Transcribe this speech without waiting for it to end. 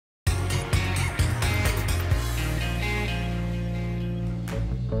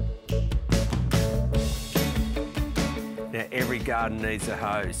Every garden needs a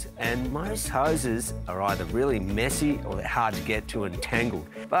hose, and most hoses are either really messy or they're hard to get to and tangled.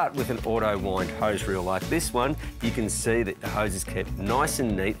 But with an Autowind hose reel like this one, you can see that the hose is kept nice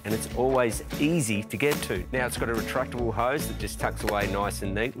and neat and it's always easy to get to. Now it's got a retractable hose that just tucks away nice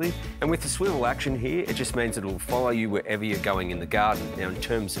and neatly, and with the swivel action here, it just means it'll follow you wherever you're going in the garden. Now in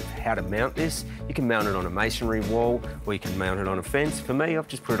terms of how to mount this, you can mount it on a masonry wall or you can mount it on a fence. For me, I've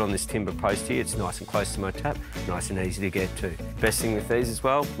just put it on this timber post here. It's nice and close to my tap, nice and easy to get to. Best thing with these as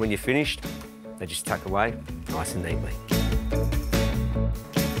well, when you're finished, they just tuck away nice and neatly.